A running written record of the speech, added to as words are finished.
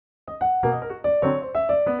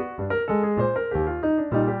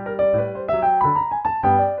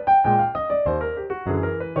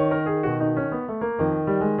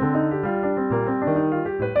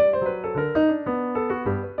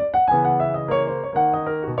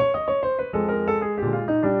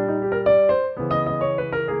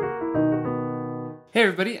Hey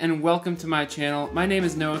everybody, and welcome to my channel. My name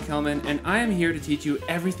is Noah Kellman, and I am here to teach you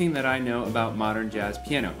everything that I know about modern jazz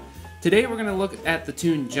piano. Today we're going to look at the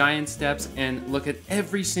tune Giant Steps and look at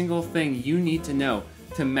every single thing you need to know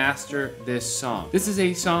to master this song. This is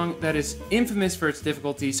a song that is infamous for its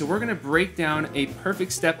difficulty, so we're going to break down a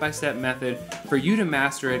perfect step-by-step method for you to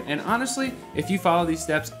master it. And honestly, if you follow these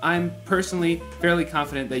steps, I'm personally fairly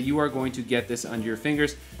confident that you are going to get this under your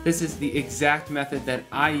fingers. This is the exact method that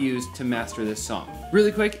I used to master this song.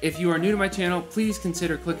 Really quick, if you are new to my channel, please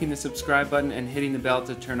consider clicking the subscribe button and hitting the bell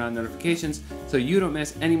to turn on notifications so you don't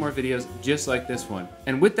miss any more videos just like this one.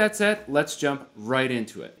 And with that said, let's jump right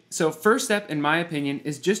into it. So first step, in my opinion,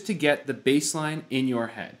 is just to get the bass line in your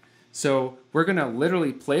head. So we're gonna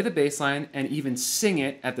literally play the bass line and even sing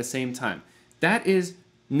it at the same time. That is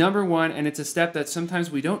number one, and it's a step that sometimes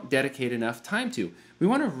we don't dedicate enough time to. We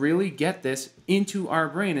wanna really get this into our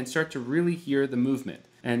brain and start to really hear the movement.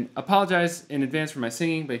 And apologize in advance for my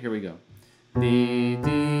singing, but here we go. B,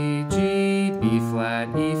 D, G, B flat,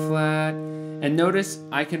 E flat. And notice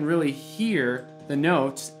I can really hear the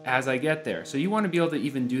notes as I get there. So you want to be able to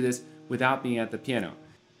even do this without being at the piano.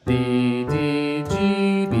 B, D,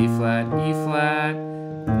 G, B flat, E flat,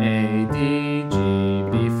 A, D, G,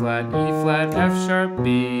 B flat, E flat, F sharp,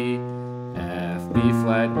 B, F, B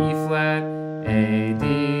flat, E flat, A,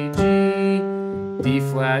 D, G, D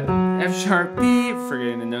flat, F sharp, B,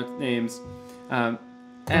 forgetting the note names,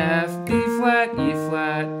 F, B flat, E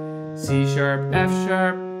flat, C sharp, F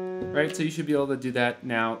sharp, right? So you should be able to do that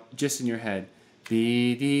now just in your head.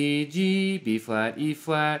 B, D, G, B flat, E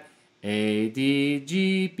flat, A, D,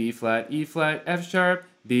 G, B flat, E flat, F sharp,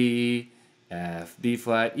 B, F, B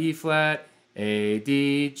flat, E flat, A,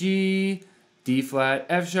 D, G, D flat,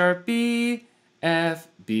 F sharp, B, F,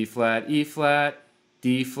 B flat, E flat,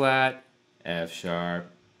 D flat, F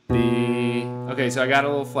sharp, B. Okay, so I got a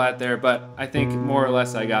little flat there, but I think more or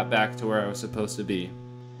less I got back to where I was supposed to be.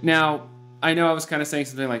 Now, I know I was kind of saying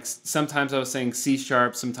something like sometimes I was saying C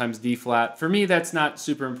sharp, sometimes D flat. For me, that's not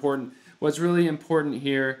super important. What's really important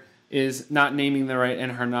here is not naming the right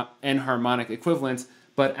enharmonic equivalents,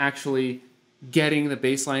 but actually getting the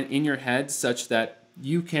bass line in your head such that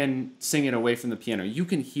you can sing it away from the piano. You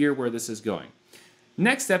can hear where this is going.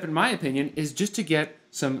 Next step, in my opinion, is just to get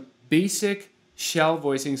some basic shell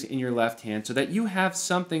voicings in your left hand so that you have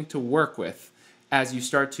something to work with as you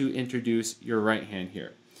start to introduce your right hand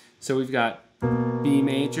here. So we've got B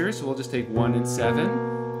major, so we'll just take 1 and 7,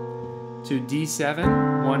 to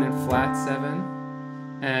D7, 1 and flat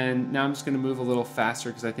 7, and now I'm just going to move a little faster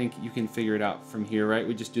because I think you can figure it out from here, right?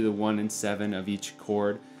 We just do the 1 and 7 of each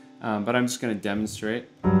chord, but I'm just going to demonstrate.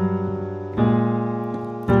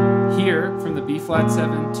 Here, from the B flat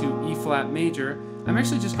 7 to E flat major, I'm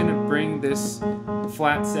actually just going to bring this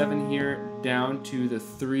flat 7 here down to the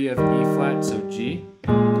 3 of E flat, so G.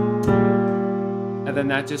 And then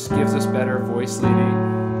that just gives us better voice leading.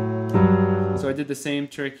 So I did the same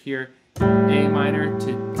trick here, A minor to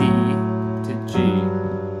D to G.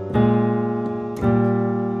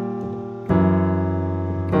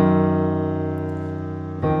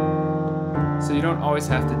 So you don't always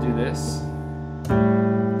have to do this,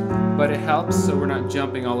 but it helps so we're not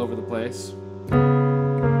jumping all over the place.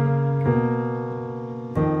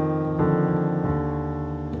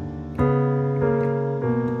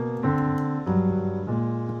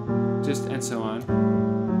 And so on,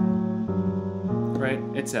 right,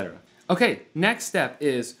 etc. Okay, next step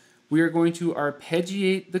is we are going to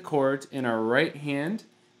arpeggiate the chords in our right hand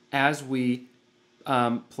as we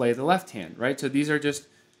play the left hand, right? So these are just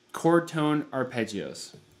chord tone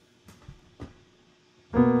arpeggios.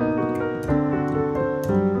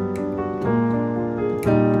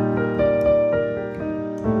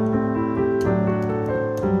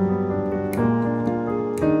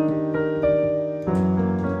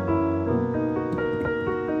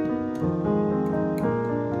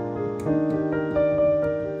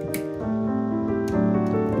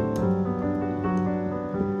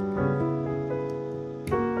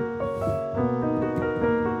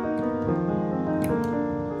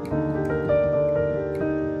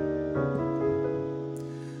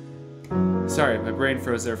 Sorry, my brain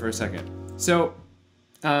froze there for a second. So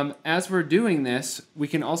as we're doing this, we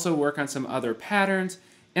can also work on some other patterns,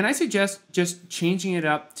 and I suggest just changing it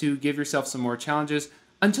up to give yourself some more challenges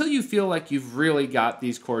until you feel like you've really got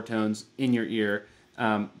these chord tones in your ear.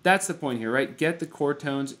 That's the point here, right? Get the chord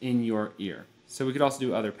tones in your ear. So we could also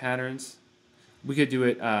do other patterns. We could do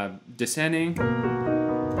it descending.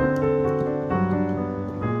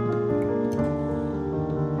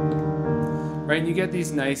 Right, and you get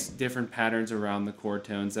these nice different patterns around the chord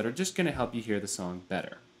tones that are just going to help you hear the song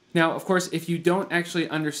better. Now, of course, if you don't actually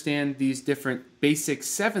understand these different basic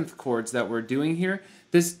 7th chords that we're doing here,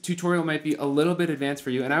 this tutorial might be a little bit advanced for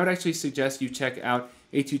you, and I would actually suggest you check out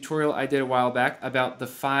a tutorial I did a while back about the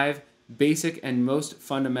 5 basic and most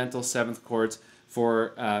fundamental 7th chords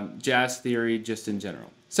for jazz theory just in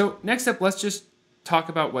general. So next up, let's just talk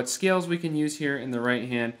about what scales we can use here in the right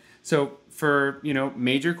hand. So for,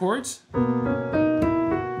 major chords,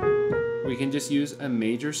 we can just use a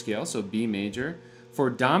major scale, so B major. For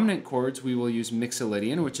dominant chords, we will use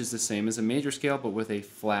Mixolydian, which is the same as a major scale, but with a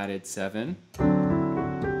flatted 7.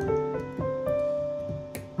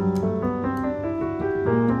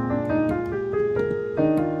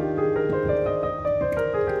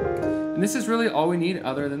 And this is really all we need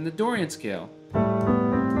other than the Dorian scale.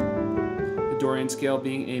 The Dorian scale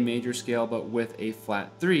being a major scale, but with a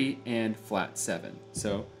flat 3 and flat 7.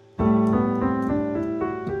 So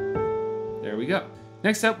there we go.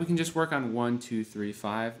 Next up, we can just work on 1, 2, 3,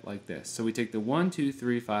 5 like this. So we take the 1, 2,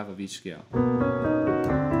 3, 5 of each scale.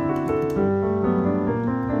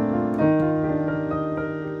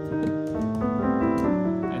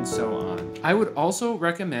 And so on. I would also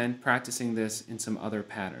recommend practicing this in some other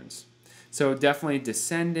patterns. So definitely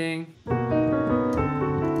descending.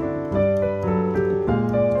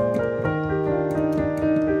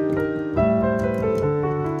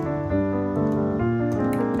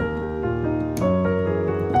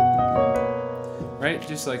 Right,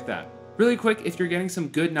 just like that. Really quick, if you're getting some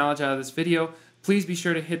good knowledge out of this video, please be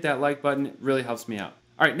sure to hit that like button. It really helps me out.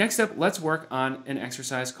 All right, next up, let's work on an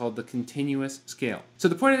exercise called the continuous scale. So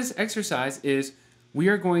the point of this exercise is we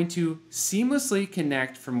are going to seamlessly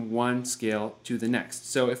connect from one scale to the next.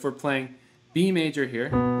 So if we're playing B major here,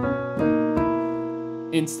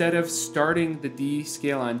 instead of starting the D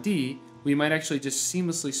scale on D, we might actually just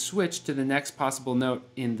seamlessly switch to the next possible note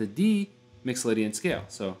in the D Mixolydian scale.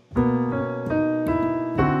 So,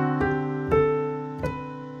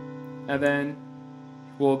 and then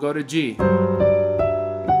we'll go to G,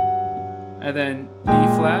 and then E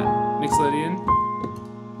flat, Mixolydian,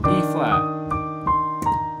 E flat,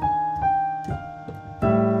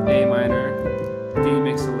 A minor, D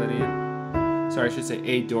Mixolydian, sorry, I should say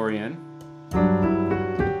A Dorian,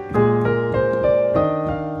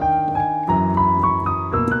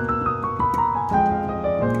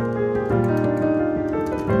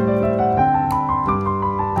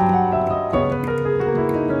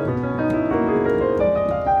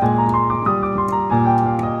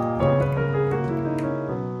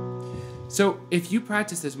 So if you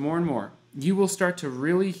practice this more and more, you will start to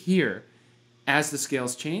really hear as the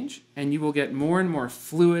scales change, and you will get more and more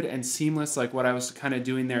fluid and seamless, like what I was kind of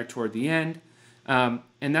doing there toward the end. And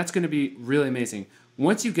that's going to be really amazing.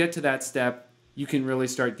 Once you get to that step, you can really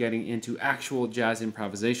start getting into actual jazz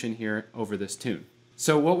improvisation here over this tune.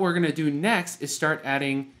 So what we're going to do next is start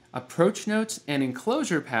adding approach notes and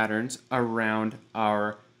enclosure patterns around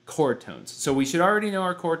our chord tones. So we should already know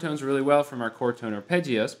our chord tones really well from our chord tone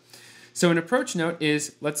arpeggios. So an approach note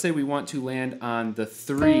is, let's say we want to land on the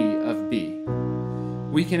 3 of B.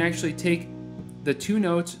 We can actually take the 2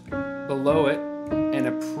 notes below it and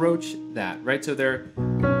approach that, right? So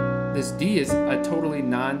this D is a totally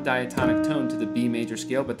non-diatonic tone to the B major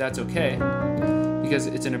scale, but that's okay because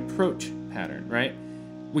it's an approach pattern, right?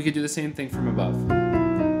 We could do the same thing from above.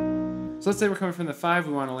 So let's say we're coming from the 5,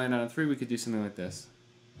 we want to land on a 3, we could do something like this.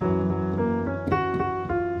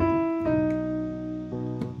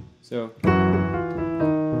 So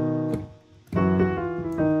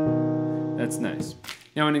that's nice.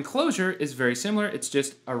 Now an enclosure is very similar. It's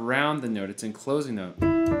just around the note. It's enclosing note.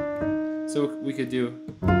 So we could do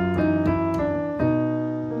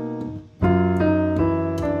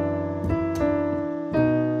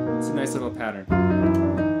it's a nice little pattern.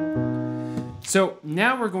 So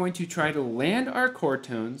now we're going to try to land our chord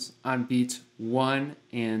tones on beats 1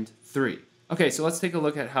 and 3. Okay, so let's take a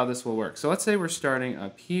look at how this will work. So let's say we're starting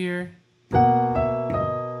up here.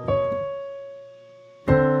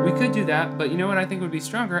 We could do that, but you know what I think would be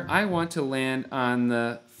stronger? I want to land on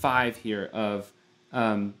the 5 here of,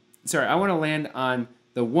 I want to land on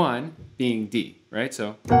the 1 being D, right?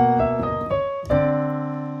 So,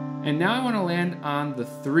 and now I want to land on the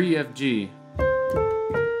 3 of G.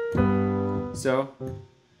 So,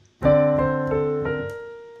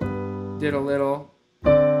 did a little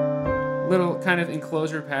kind of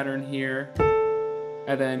enclosure pattern here,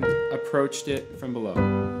 and then approached it from below.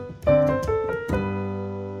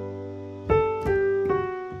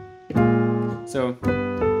 So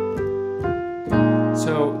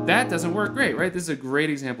that doesn't work great, right? This is a great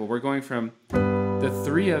example. We're going from the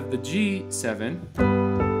 3 of the G7,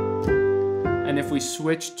 and if we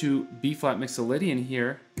switch to B flat Mixolydian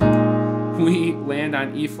here, we land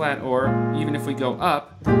on E flat, or even if we go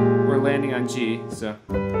up, we're landing on G, so.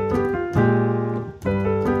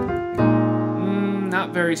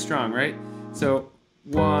 Not very strong, right? So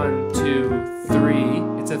 1, 2, 3,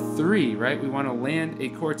 it's a 3, right? We want to land a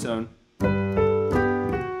chord zone.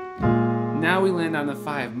 Now we land on the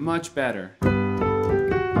 5, much better.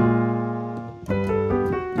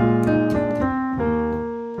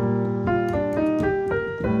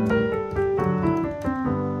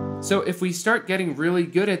 So if we start getting really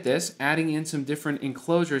good at this, adding in some different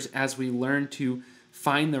enclosures as we learn to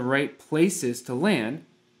find the right places to land.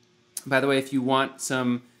 By the way, if you want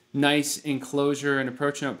some nice enclosure and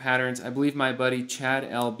approach note patterns, I believe my buddy Chad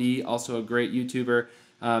LB, also a great YouTuber,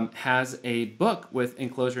 has a book with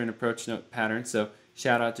enclosure and approach note patterns, so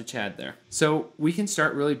shout out to Chad there. So we can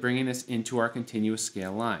start really bringing this into our continuous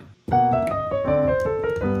scale line.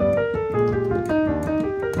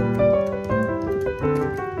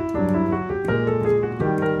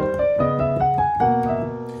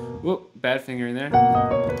 Whoop, bad finger in there.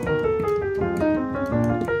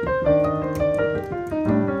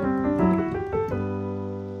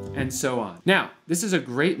 And so on. Now, this is a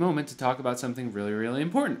great moment to talk about something really, really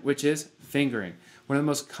important, which is fingering. One of the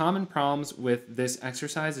most common problems with this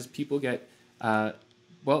exercise is people get,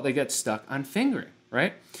 they get stuck on fingering,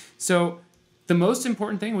 right? So the most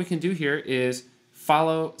important thing we can do here is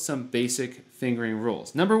follow some basic fingering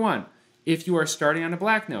rules. Number 1, if you are starting on a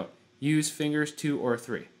black note, use fingers 2 or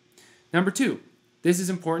 3. Number 2, this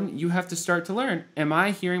is important, you have to start to learn, am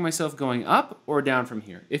I hearing myself going up or down from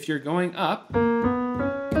here? If you're going up,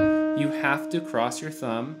 you have to cross your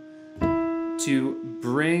thumb to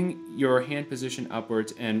bring your hand position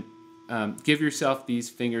upwards and give yourself these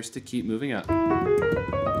fingers to keep moving up.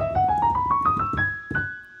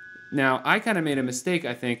 Now, I kind of made a mistake,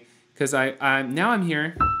 I think, because now I'm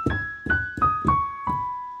here.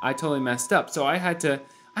 I totally messed up. So I had to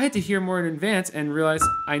hear more in advance and realize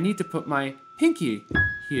I need to put my pinky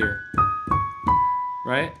here,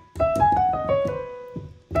 right?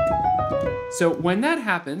 So when that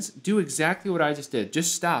happens, do exactly what I just did.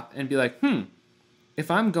 Just stop and be like,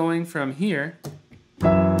 if I'm going from here,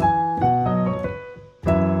 I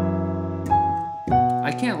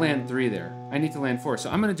can't land 3 there. I need to land 4. So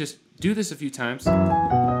I'm gonna just do this a few times.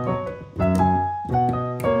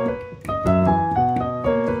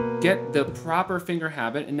 Get the proper finger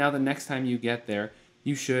habit, and now the next time you get there,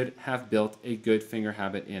 you should have built a good finger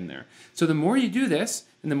habit in there. So the more you do this,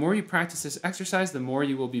 and the more you practice this exercise, the more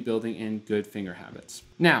you will be building in good finger habits.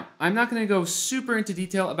 Now, I'm not gonna go super into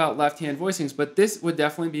detail about left-hand voicings, but this would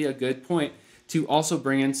definitely be a good point to also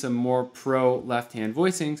bring in some more pro left-hand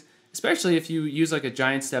voicings, especially if you use like a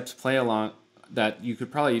Giant Steps play along that you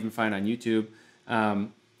could probably even find on YouTube,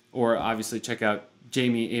 or obviously check out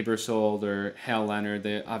Jamie Abersold or Hal Leonard.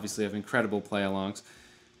 They obviously have incredible play-alongs.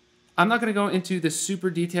 I'm not going to go into the super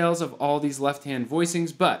details of all these left-hand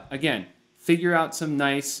voicings, but again, figure out some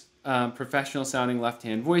nice professional-sounding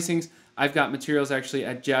left-hand voicings. I've got materials actually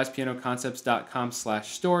at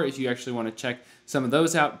jazzpianoconcepts.com/store if you actually want to check some of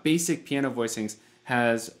those out. Basic Piano Voicings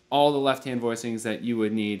has all the left-hand voicings that you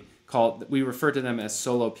would need. We refer to them as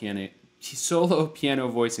solo piano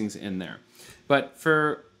voicings in there. But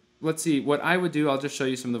for, let's see, what I would do, I'll just show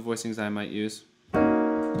you some of the voicings I might use.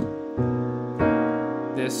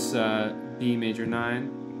 This B major 9,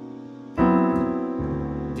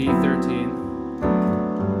 D13.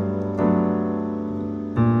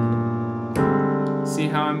 See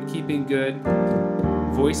how I'm keeping good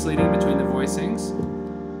voice leading between the voicings?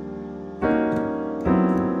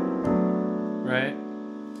 Right?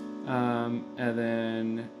 And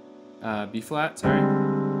then B flat, sorry.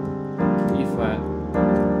 E flat,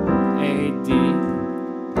 A, D,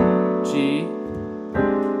 G,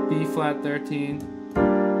 B flat 13,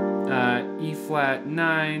 E flat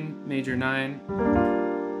 9, major 9,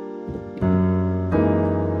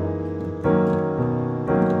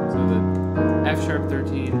 so the F sharp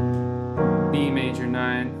 13, B major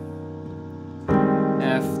 9,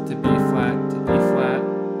 F to B flat to E flat,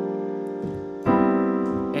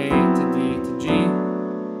 A to D to G,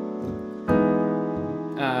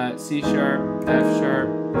 C sharp, F sharp,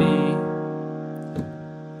 B,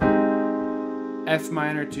 F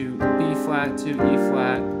minor to B flat to E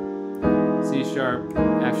flat, C sharp,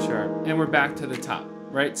 F sharp, and we're back to the top,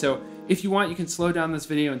 right? So if you want, you can slow down this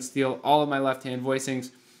video and steal all of my left-hand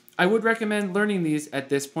voicings. I would recommend learning these at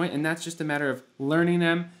this point, and that's just a matter of learning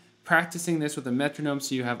them, practicing this with a metronome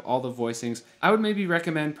so you have all the voicings. I would maybe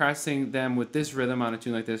recommend practicing them with this rhythm on a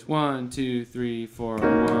tune like this. 1, 2, 3, 4,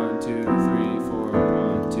 1, 2, 3, 4,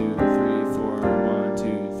 1, 2, 3, 4, 1,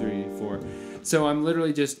 2, 3, 4. So I'm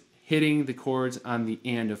literally just hitting the chords on the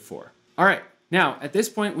and of 4. All right, now at this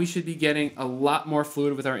point we should be getting a lot more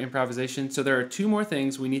fluid with our improvisation, so there are two more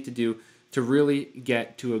things we need to do to really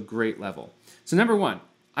get to a great level. So number one,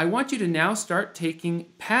 I want you to now start taking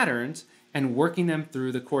patterns and working them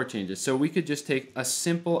through the chord changes. So we could just take a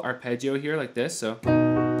simple arpeggio here like this. So,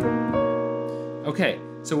 okay,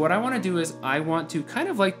 so what I want to do is I want to, kind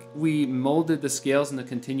of like we molded the scales in the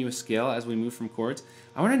continuous scale as we move from chords,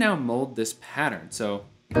 I want to now mold this pattern. So,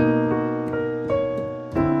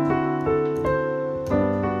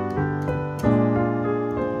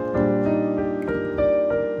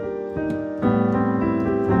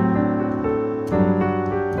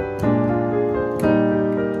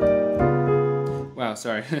 wow,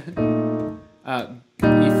 sorry.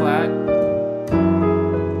 E flat.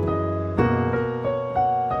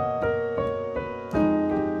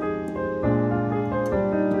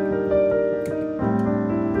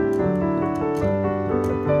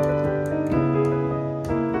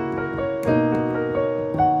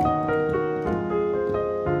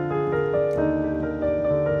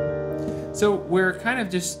 So we're kind of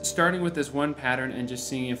just starting with this one pattern and just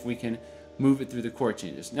seeing if we can move it through the chord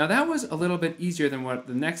changes. Now that was a little bit easier than what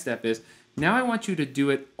the next step is. Now I want you to do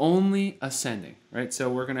it only ascending, right? So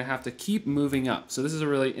we're gonna have to keep moving up. So this is a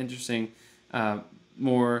really interesting,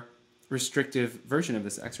 more restrictive version of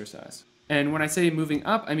this exercise. And when I say moving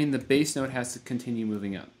up, I mean the bass note has to continue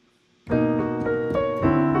moving up.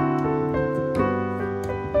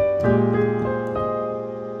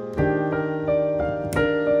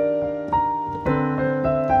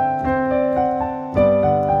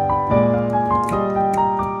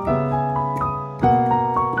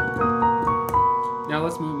 Now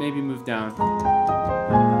let's maybe move down.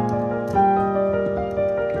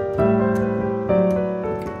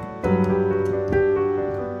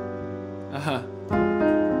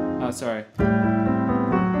 Oh, sorry.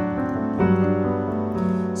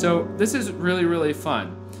 So this is really, really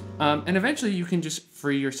fun. And eventually you can just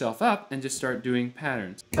free yourself up and just start doing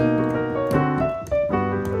patterns.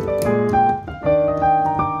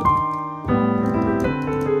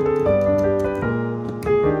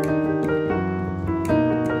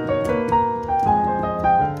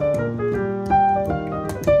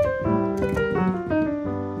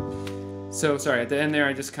 So sorry, at the end there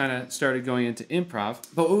I just kind of started going into improv.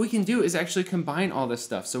 But what we can do is actually combine all this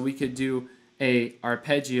stuff. So we could do a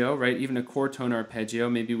arpeggio, right? Even a chord tone arpeggio.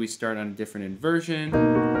 Maybe we start on a different inversion,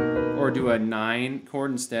 or do a 9 chord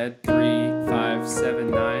instead. 3, 5, 7,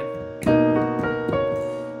 9.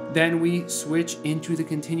 Then we switch into the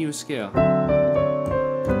continuous scale.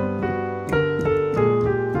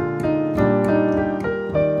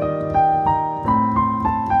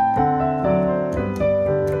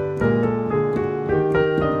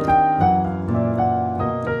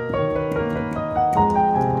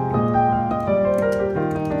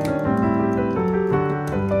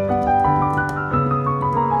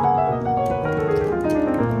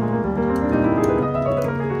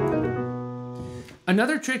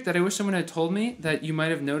 Another trick that I wish someone had told me that you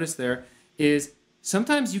might have noticed there is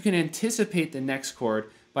sometimes you can anticipate the next chord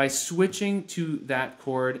by switching to that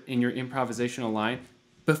chord in your improvisational line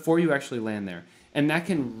before you actually land there. And that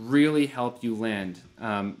can really help you land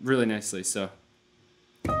really nicely. So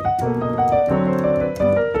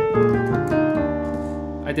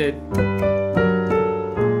I did.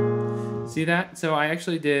 See that? So I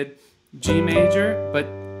actually did G major, but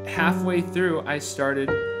halfway through I started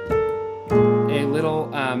a little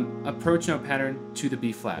approach note pattern to the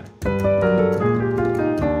B flat.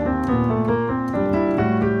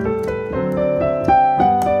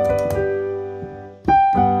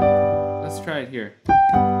 Let's try it here.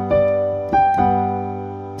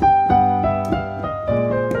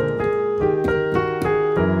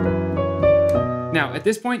 Now, at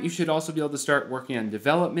this point, you should also be able to start working on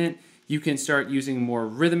development. You can start using more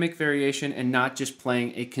rhythmic variation and not just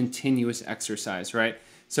playing a continuous exercise, right?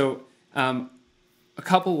 So, a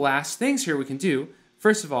couple last things here we can do.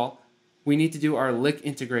 First of all, we need to do our lick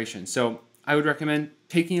integration. So I would recommend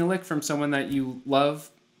taking a lick from someone that you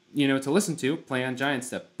love, to listen to, play on giant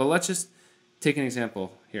step. But let's just take an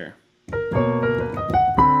example here.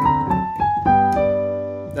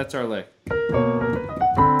 That's our lick.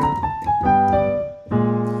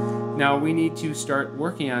 Now we need to start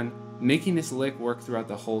working on making this lick work throughout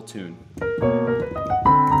the whole tune.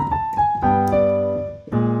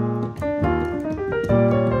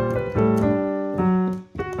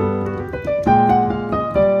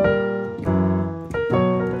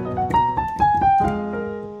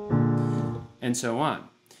 And so on.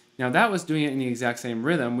 Now that was doing it in the exact same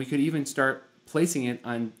rhythm. We could even start placing it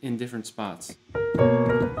in different spots.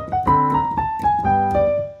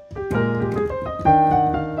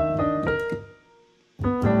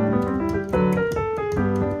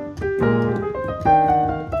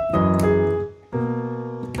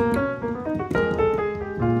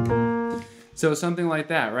 So something like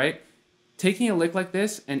that, right? Taking a lick like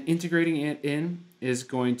this and integrating it in is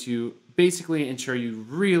going to basically ensure you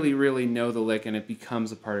really, really know the lick and it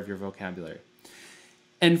becomes a part of your vocabulary.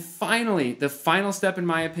 And finally, the final step in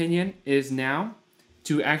my opinion is now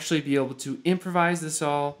to actually be able to improvise this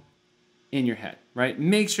all in your head, right?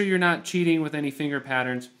 Make sure you're not cheating with any finger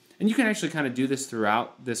patterns. And you can actually kind of do this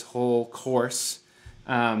throughout this whole course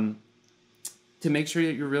to make sure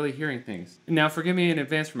that you're really hearing things. Now, forgive me in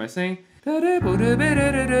advance for my singing. All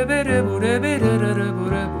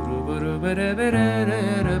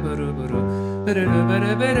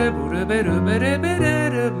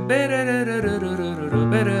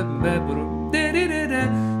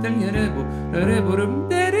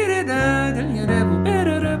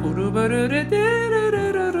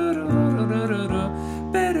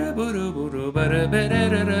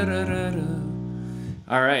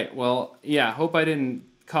right, well, yeah, hope I didn't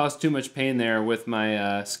cause too much pain there with my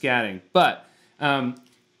scatting, but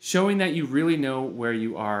showing that you really know where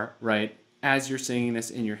you are, right, as you're singing this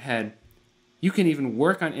in your head. You can even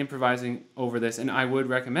work on improvising over this, and I would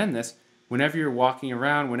recommend this whenever you're walking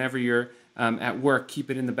around, whenever you're at work. Keep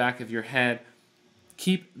it in the back of your head.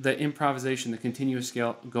 Keep the improvisation, the continuous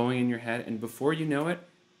scale going in your head, and before you know it,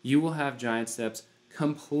 you will have giant steps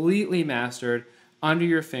completely mastered under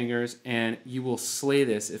your fingers, and you will slay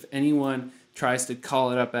this. If anyone tries to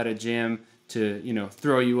call it up at a jam to, you know,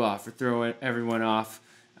 throw you off or throw everyone off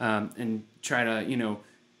and try to, you know,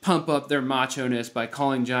 pump up their macho-ness by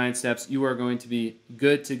calling giant steps, you are going to be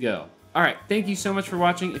good to go. All right, thank you so much for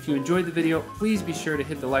watching. If you enjoyed the video, please be sure to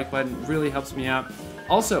hit the like button. It really helps me out.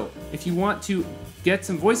 Also, if you want to get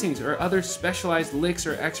some voicings or other specialized licks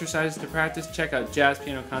or exercises to practice, check out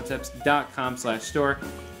jazzpianoconcepts.com/store.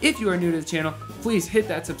 If you are new to the channel, please hit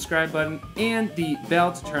that subscribe button and the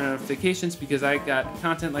bell to turn on notifications because I got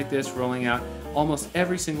content like this rolling out almost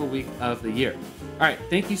every single week of the year. All right,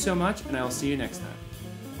 thank you so much, and I will see you next time.